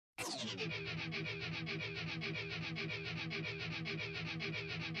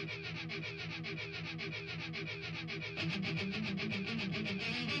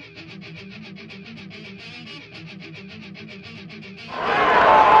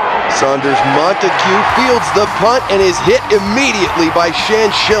Saunders Montague fields the punt and is hit immediately by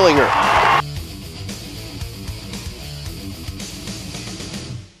Shann Shillinger.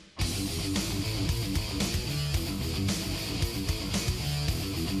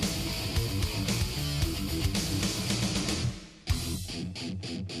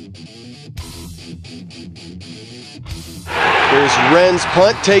 Here's Wren's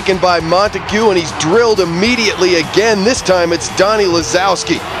punt taken by Montague, and he's drilled immediately again. This time it's Donny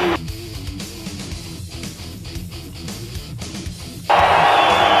Lesowski.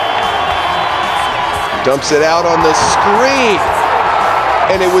 Dumps it out on the screen,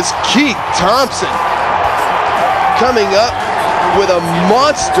 and it was Thompson coming up with a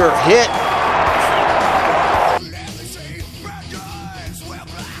monster hit.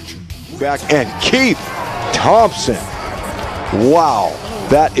 Back and Thompson. Wow,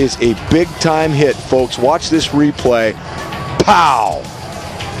 that is a big-time hit, folks. Watch this replay. Pow!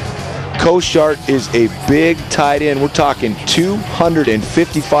 Koshart is a big tight end. We're talking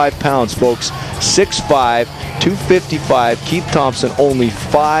 255 pounds, folks. 6'5", 255. Keith Thompson, only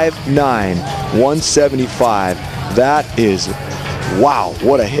 5'9", 175. That is, wow,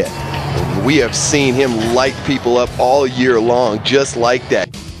 what a hit. We have seen him light people up all year long, just like that.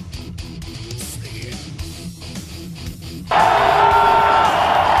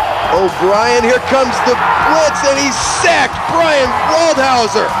 O'Brien, here comes the blitz, and he's sacked. Bryan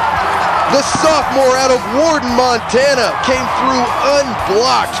Waldhauser, the sophomore out of Warden, Montana, came through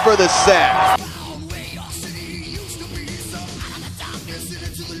unblocked for the sack.